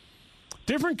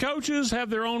 Different coaches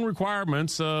have their own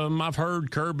requirements. I've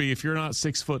heard Kirby, if you're not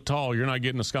 6 foot tall, you're not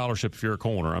getting a scholarship if you're a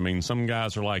corner. I mean, some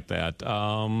guys are like that.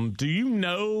 Do you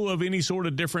know of any sort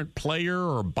of different player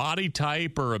or body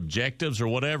type or objectives or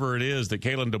whatever it is that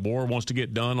Kalen DeBoer wants to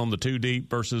get done on the two deep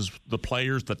versus the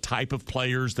type of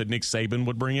players that Nick Saban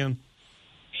would bring in?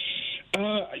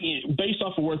 Based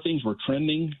off of where things were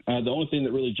trending, the only thing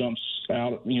that really jumps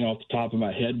out, off the top of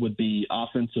my head would be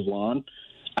offensive line.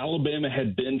 Alabama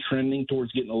had been trending towards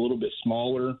getting a little bit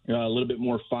smaller, a little bit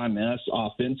more finesse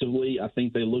offensively. I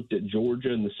think they looked at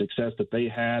Georgia and the success that they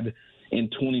had in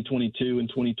 2022 and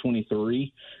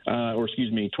 2023,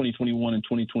 2021 and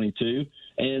 2022.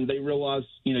 And they realized,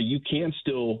 you can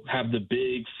still have the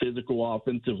big physical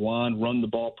offensive line, run the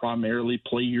ball primarily,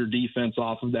 play your defense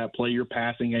off of that, play your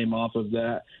passing game off of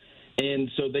that.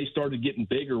 And so they started getting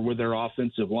bigger with their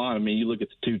offensive line. I mean, you look at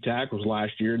the two tackles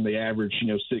last year, and they averaged,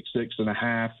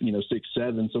 6'6.5",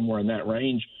 6'7", somewhere in that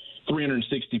range,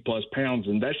 360-plus pounds.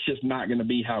 And that's just not going to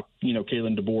be how,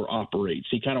 Kalen DeBoer operates.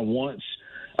 He kind of wants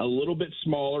a little bit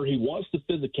smaller. He wants the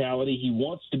physicality. He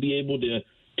wants to be able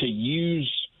to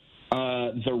use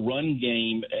the run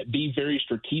game, be very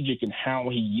strategic in how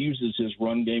he uses his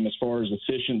run game as far as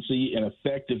efficiency and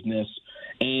effectiveness.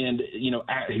 And,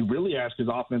 he really asked his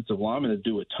offensive linemen to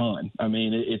do a ton. I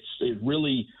mean, it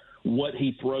really what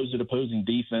he throws at opposing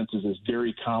defenses is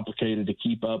very complicated to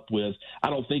keep up with. I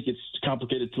don't think it's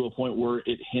complicated to a point where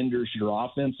it hinders your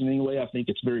offense in any way. I think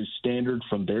it's very standard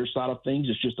from their side of things.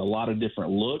 It's just a lot of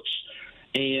different looks.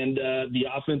 And the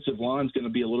offensive line is going to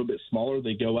be a little bit smaller.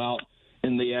 They go out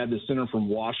and they add the center from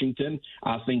Washington.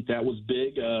 I think that was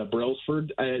big,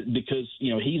 Brailsford, because,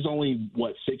 he's only,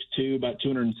 6'2", about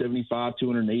 275,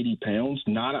 280 pounds,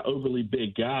 not an overly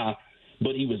big guy,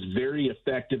 but he was very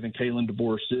effective in Kalen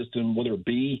DeBoer's system, whether it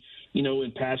be,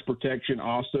 in pass protection,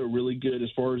 also really good as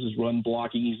far as his run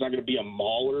blocking. He's not going to be a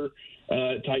mauler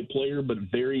type player, but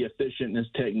very efficient in his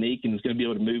technique, and is going to be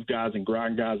able to move guys and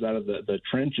grind guys out of the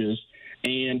trenches.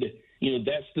 And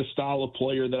that's the style of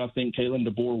player that I think Kalen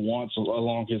DeBoer wants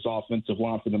along his offensive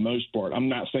line for the most part. I'm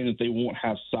not saying that they won't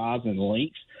have size and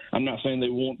length. I'm not saying they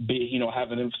won't be,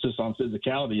 have an emphasis on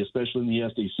physicality, especially in the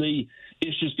SEC.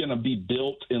 It's just going to be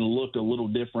built and look a little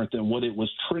different than what it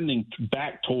was trending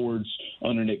back towards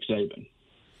under Nick Saban.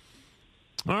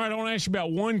 All right, I want to ask you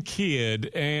about one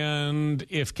kid, and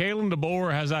if Kalen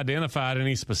DeBoer has identified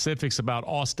any specifics about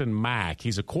Austin Mack.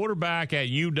 He's a quarterback at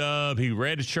UW. He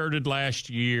redshirted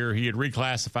last year. He had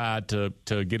reclassified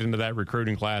to get into that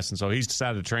recruiting class, and so he's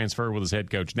decided to transfer with his head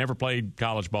coach. Never played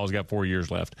college ball. He's got 4 years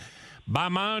left. By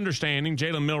my understanding,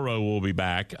 Jalen Milroe will be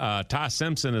back. Ty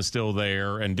Simpson is still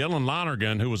there, and Dylan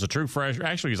Lonergan, who was a true freshman,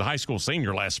 actually he's a high school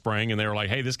senior last spring, and they were like,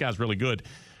 hey, this guy's really good.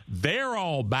 They're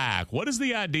all back. What is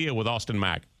the idea with Austin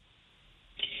Mack?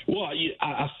 Well,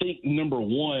 I think, number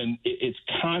one, it's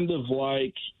kind of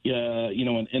like,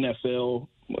 an NFL,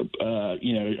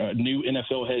 a new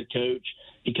NFL head coach.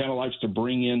 He kind of likes to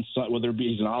bring in, whether it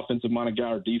be he's an offensive-minded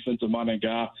guy or defensive-minded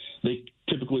guy, they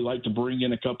typically like to bring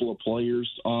in a couple of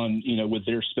players on, with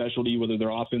their specialty, whether they're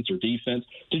offense or defense,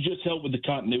 to just help with the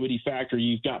continuity factor.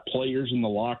 You've got players in the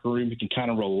locker room who can kind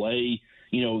of relay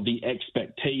the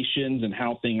expectations and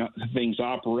how things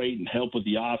operate and help with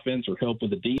the offense or help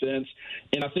with the defense.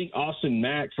 And I think Austin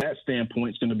Mack, from that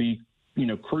standpoint, is going to be,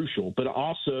 crucial. But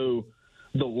also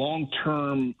the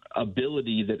long-term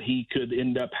ability that he could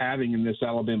end up having in this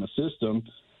Alabama system,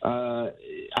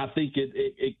 I think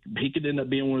he could end up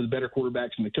being one of the better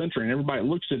quarterbacks in the country. And everybody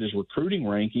looks at his recruiting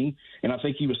ranking, and I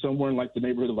think he was somewhere in the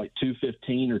neighborhood of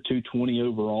 215 or 220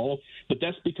 overall. But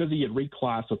that's because he had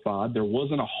reclassified. There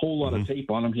wasn't a whole lot of tape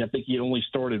on him. I think he had only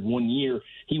started 1 year.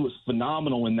 He was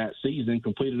phenomenal in that season,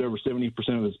 completed over 70%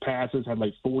 of his passes, had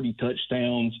 40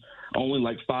 touchdowns,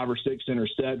 only 5 or 6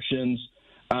 interceptions.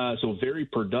 So very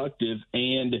productive.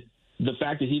 And the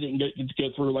fact that he didn't get to go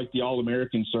through the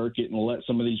All-American circuit and let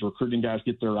some of these recruiting guys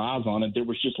get their eyes on it, there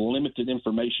was just limited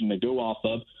information to go off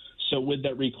of. So with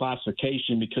that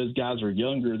reclassification, because guys are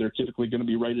younger, they're typically going to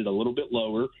be rated a little bit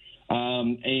lower.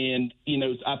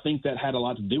 I think that had a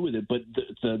lot to do with it. But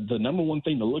the number one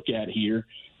thing to look at here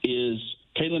is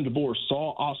Kalen DeBoer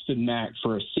saw Austin Mack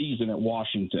for a season at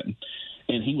Washington,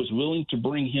 and he was willing to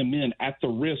bring him in at the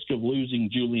risk of losing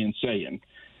Julian Sayin.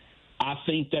 I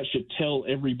think that should tell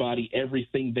everybody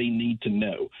everything they need to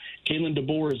know. Kalen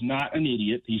DeBoer is not an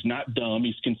idiot. He's not dumb.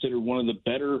 He's considered one of the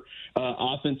better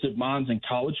offensive minds in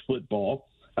college football.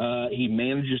 He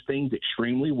manages things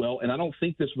extremely well, and I don't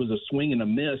think this was a swing and a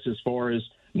miss as far as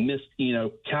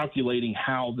calculating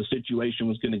how the situation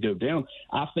was going to go down.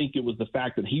 I think it was the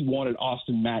fact that he wanted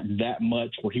Austin Mack that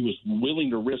much where he was willing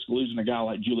to risk losing a guy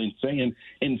like Julian Sayin.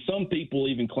 And some people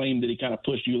even claim that he kind of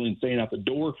pushed Julian Sayin out the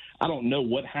door. I don't know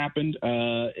what happened,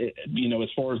 as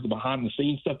far as the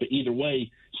behind-the-scenes stuff, but either way,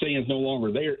 Sayin's no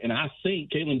longer there. And I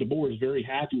think Kalen DeBoer is very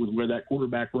happy with where that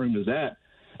quarterback room is at.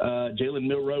 Jalen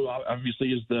Milroe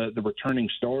obviously is the returning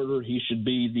starter. He should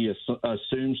be the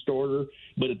assumed starter,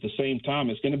 but at the same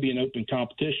time, it's going to be an open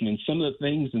competition. And some of the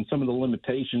things and some of the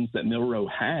limitations that Milroe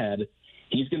had,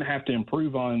 he's going to have to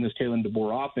improve on in this Kalen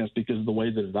DeBoer offense because of the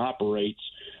way that it operates.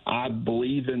 I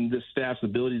believe in this staff's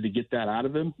ability to get that out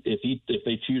of him if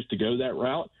they choose to go that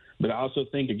route. But I also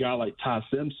think a guy like Ty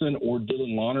Simpson or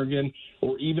Dylan Lonergan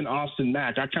or even Austin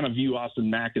Mack, I kind of view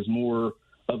Austin Mack as more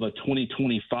of a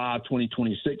 2025,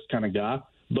 2026 kind of guy.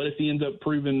 But if he ends up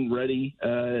proving ready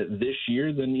this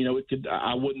year, then,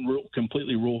 I wouldn't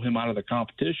completely rule him out of the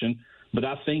competition. But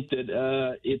I think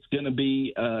that it's going to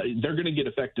be they're going to get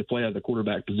effective play at the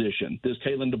quarterback position. This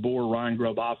Kalen DeBoer, Ryan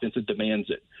Grubb offense, it demands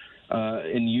it.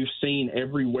 And you've seen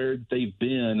everywhere they've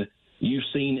been, you've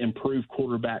seen improved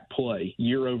quarterback play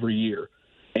year over year.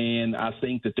 And I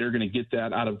think that they're going to get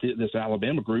that out of this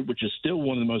Alabama group, which is still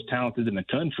one of the most talented in the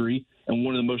country and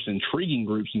one of the most intriguing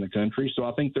groups in the country. So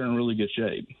I think they're in really good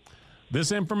shape.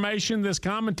 This information, this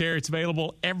commentary, it's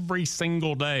available every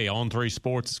single day on 3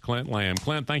 Sports. It's Clint Lamb.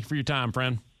 Clint, thank you for your time,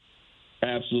 friend.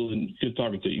 Absolutely. Good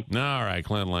talking to you. All right,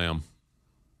 Clint Lamb,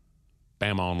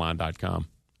 BamaOnline.com.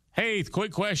 Hey,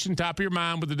 quick question, top of your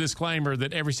mind with a disclaimer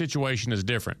that every situation is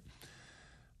different.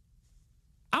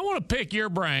 I want to pick your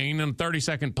brain in a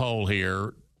 30-second poll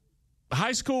here.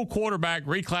 High school quarterback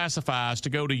reclassifies to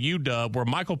go to UW where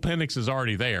Michael Penix is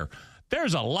already there.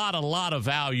 There's a lot of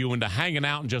value into hanging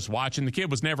out and just watching. The kid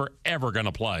was never, ever going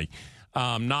to play.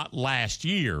 Not last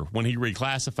year when he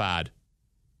reclassified.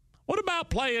 What about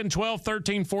playing 12,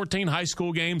 13, 14 high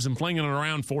school games and flinging it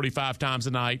around 45 times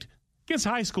a night? Against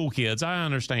high school kids, I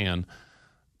understand.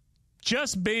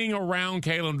 Just being around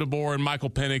Kalen DeBoer and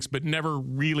Michael Penix, but never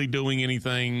really doing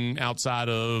anything outside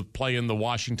of playing the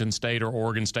Washington State or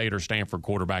Oregon State or Stanford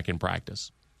quarterback in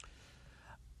practice.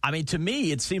 I mean, to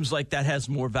me, it seems like that has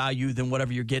more value than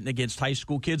whatever you're getting against high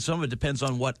school kids. Some of it depends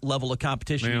on what level of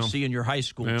competition you see in your high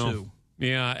school, too.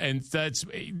 Yeah, and that's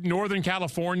Northern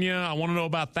California. I want to know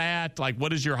about that. Like,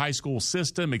 what is your high school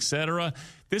system, et cetera?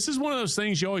 This is one of those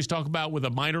things you always talk about with a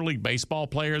minor league baseball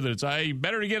player, that it's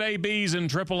better to get ABs in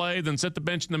AAA than sit the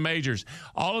bench in the majors.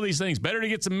 All of these things. Better to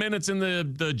get some minutes in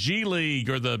the G League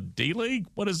or the D League.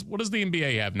 What does the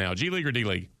NBA have now? G League or D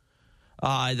League?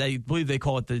 I believe they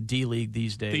call it the D League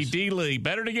these days. The D League.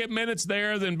 Better to get minutes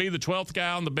there than be the 12th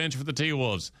guy on the bench for the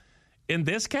T-Wolves. In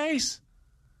this case,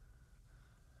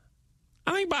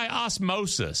 I think by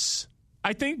osmosis,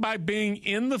 I think by being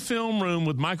in the film room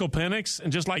with Michael Penix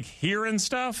and just like hearing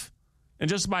stuff and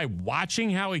just by watching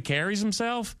how he carries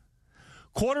himself,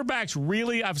 quarterbacks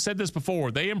really, I've said this before,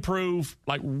 they improve,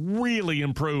 like really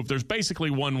improve. There's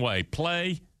basically one way: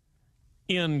 play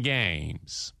in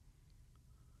games.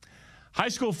 High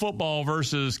school football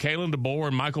versus Kalen DeBoer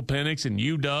and Michael Penix and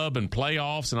UW and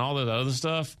playoffs and all that other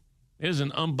stuff is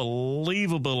an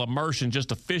unbelievable immersion,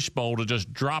 just a fishbowl to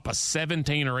just drop a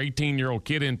 17 or 18-year-old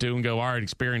kid into and go, all right,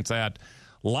 experience that.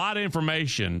 A lot of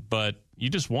information, but you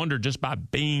just wonder just by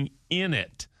being in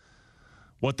it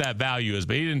what that value is.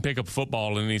 But he didn't pick up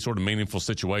football in any sort of meaningful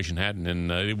situation, hadn't, and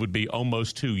it would be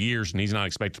almost 2 years, and he's not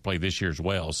expected to play this year as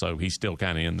well, so he's still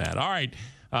kind of in that. All right,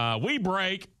 we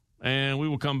break. And we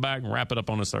will come back and wrap it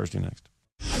up on this Thursday next.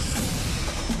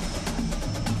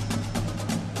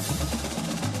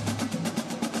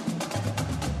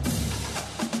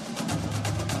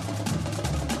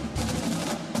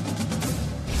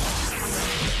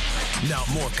 Now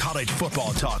more college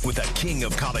football talk with the king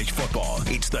of college football.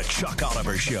 It's the Chuck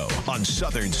Oliver Show on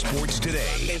Southern Sports Today.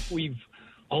 I think we've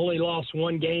only lost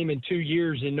one game in 2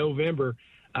 years in November.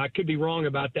 I could be wrong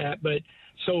about that. But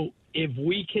so if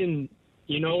we can –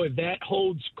 if that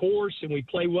holds course and we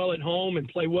play well at home and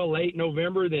play well late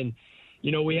November, then,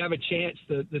 we have a chance.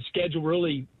 The schedule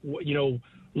really,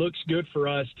 looks good for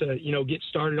us to, get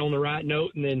started on the right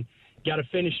note and then got to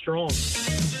finish strong.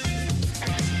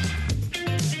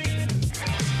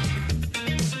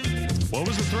 What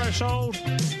was the threshold?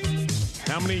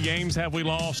 How many games have we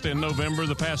lost in November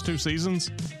the past 2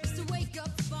 seasons?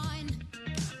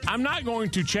 I'm not going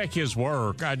to check his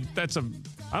work. I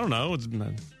don't know. It's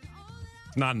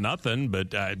not nothing,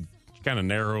 but kind of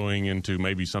narrowing into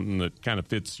maybe something that kind of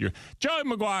fits your... Joey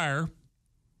McGuire,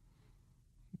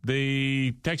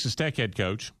 the Texas Tech head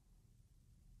coach,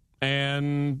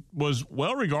 and was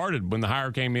well regarded when the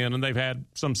hire came in, and they've had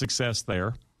some success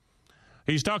there.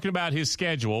 He's talking about his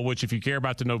schedule, which if you care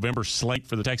about the November slate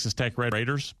for the Texas Tech Red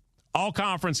Raiders, all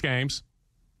conference games,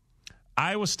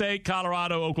 Iowa State,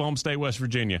 Colorado, Oklahoma State, West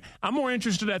Virginia. I'm more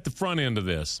interested at the front end of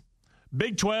this.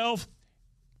 Big 12,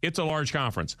 it's a large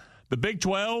conference. The Big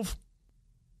 12,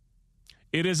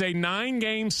 it is a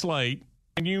 9-game slate,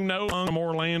 and from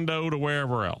Orlando to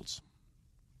wherever else.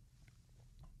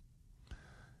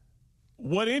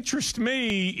 What interests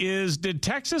me is, did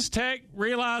Texas Tech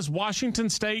realize Washington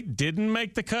State didn't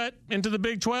make the cut into the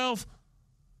Big 12?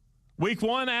 Week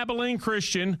 1, Abilene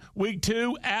Christian. Week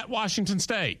 2, at Washington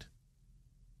State.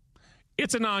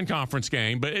 It's a non-conference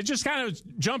game, but it just kind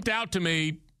of jumped out to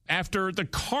me after the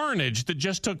carnage that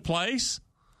just took place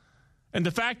and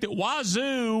the fact that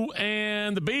Wazoo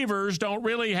and the Beavers don't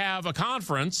really have a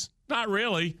conference. Not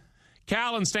really.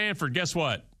 Cal and Stanford, guess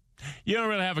what? You don't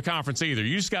really have a conference either.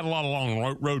 You just got a lot of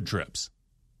long road trips.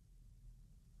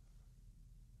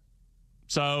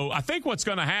 So I think what's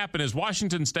going to happen is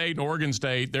Washington State and Oregon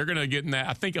State, they're going to get in that.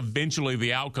 I think eventually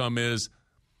the outcome is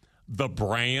the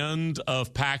brand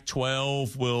of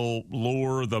Pac-12 will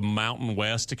lure the Mountain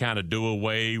West to kind of do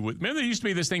away with. Remember, there used to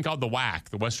be this thing called the WAC,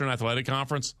 the Western Athletic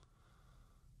Conference.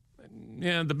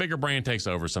 Yeah, the bigger brand takes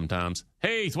over sometimes.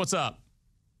 Hey, what's up?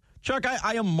 Chuck,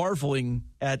 I am marveling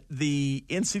at the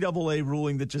NCAA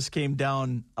ruling that just came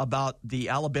down about the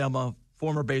Alabama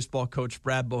former baseball coach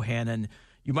Brad Bohannon.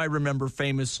 You might remember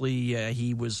famously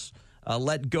he was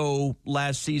let go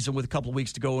last season with a couple of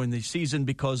weeks to go in the season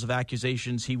because of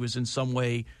accusations he was in some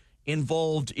way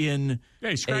involved in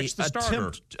an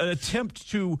attempt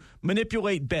to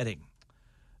manipulate betting.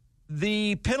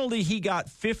 The penalty he got,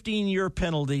 15-year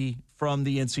penalty from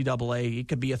the NCAA. It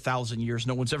could be 1,000 years.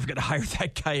 No one's ever going to hire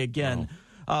that guy again.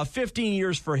 No. 15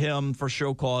 years for him for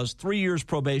show cause, 3 years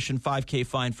probation, $5,000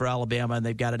 fine for Alabama, and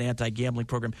they've got an anti-gambling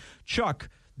program. Chuck,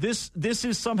 this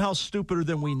is somehow stupider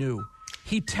than we knew.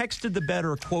 He texted the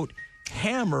bettor, quote,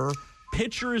 "Hammer,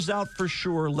 pitcher is out for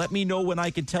sure. Let me know when I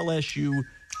can tell SU.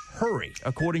 Hurry,"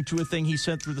 according to a thing he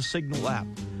sent through the Signal app.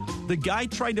 The guy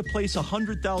tried to place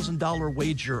 $100,000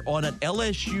 wager on an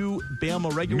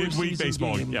LSU-Bama regular midweek season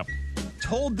baseball game. Yep.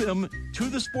 told them to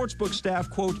the sportsbook staff,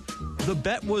 quote, the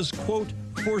bet was, quote,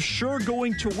 for sure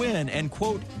going to win, and,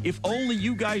 quote, if only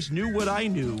you guys knew what I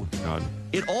knew. God.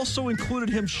 It also included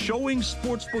him showing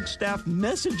sportsbook staff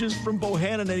messages from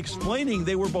Bohannon and explaining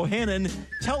they were Bohannon,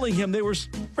 telling him they were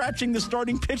scratching the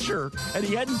starting pitcher, and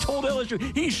he hadn't told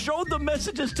LSU. He showed the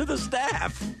messages to the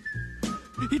staff.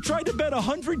 He tried to bet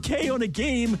 $100K on a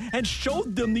game and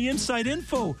showed them the inside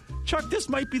info. Chuck, this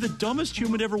might be the dumbest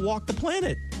human to ever walk the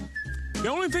planet. The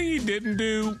only thing he didn't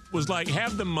do was, like,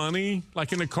 have the money,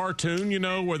 like in a cartoon, you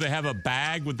know, where they have a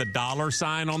bag with the dollar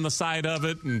sign on the side of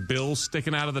it and bills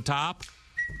sticking out of the top.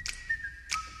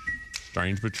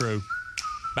 Strange but true.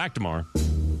 Back tomorrow.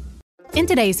 In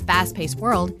today's fast-paced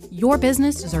world, your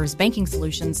business deserves banking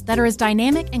solutions that are as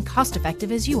dynamic and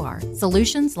cost-effective as you are.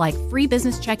 Solutions like free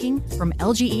business checking from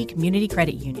LGE Community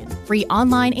Credit Union, free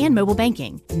online and mobile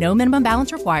banking, no minimum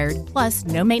balance required, plus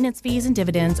no maintenance fees and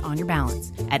dividends on your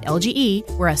balance. At LGE,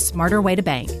 we're a smarter way to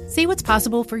bank. See what's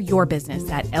possible for your business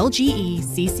at lgeccu.org.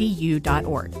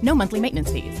 No monthly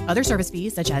maintenance fees. Other service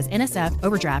fees such as NSF,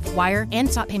 overdraft, wire,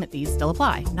 and stop payment fees still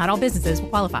apply. Not all businesses will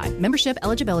qualify. Membership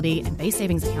eligibility and base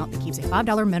savings account that keeps a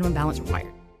 $5 minimum balance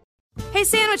required. Hey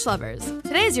sandwich lovers,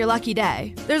 today's your lucky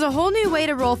day. There's a whole new way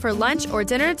to roll for lunch or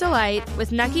dinner delight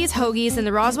with Nucky's Hoagies in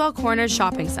the Roswell Corners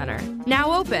Shopping Center.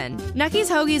 Now open. Nucky's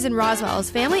Hoagies in Roswell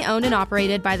is family owned and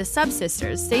operated by the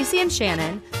Sub-Sisters, Stacy and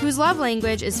Shannon, whose love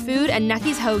language is food and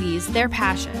Nucky's Hoagies, their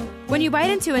passion. When you bite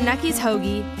into a Nucky's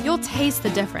Hoagie, you'll taste the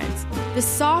difference. The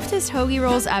softest hoagie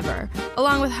rolls ever,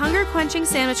 along with hunger-quenching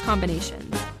sandwich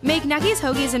combinations. Make Nucky's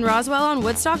Hoagies in Roswell on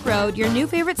Woodstock Road your new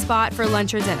favorite spot for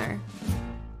lunch or dinner.